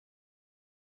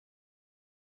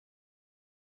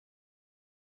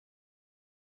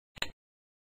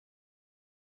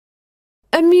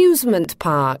Amusement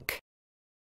park.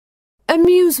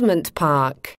 Amusement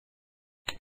park.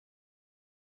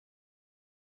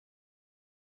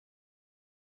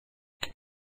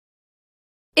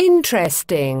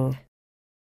 Interesting.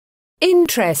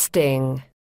 Interesting.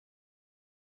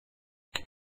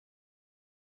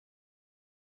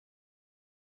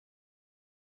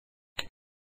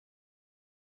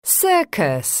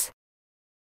 Circus.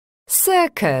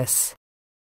 Circus.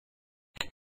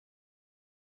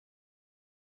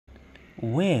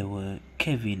 Where were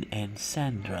Kevin and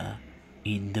Sandra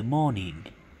in the morning?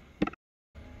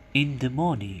 In the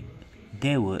morning,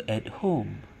 they were at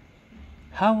home.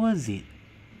 How was it?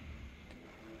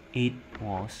 It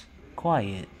was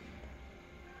quiet.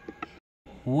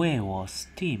 Where was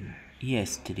Tim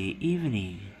yesterday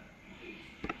evening?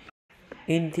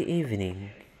 In the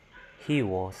evening, he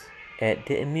was at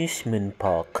the amusement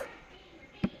park.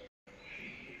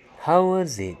 How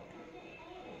was it?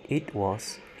 It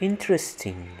was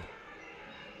interesting.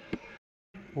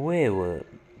 Where were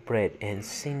Brad and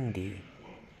Cindy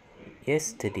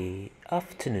yesterday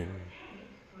afternoon?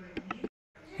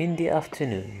 In the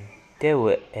afternoon, they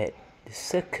were at the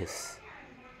circus.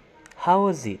 How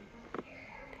was it?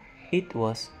 It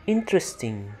was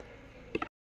interesting.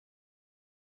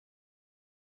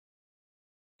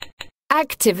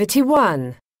 Activity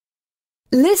 1.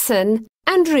 Listen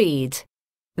and read.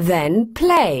 Then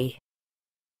play.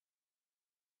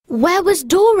 Where was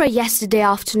Dora yesterday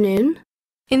afternoon?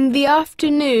 In the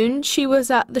afternoon, she was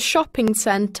at the shopping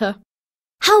centre.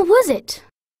 How was it?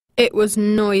 It was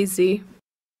noisy.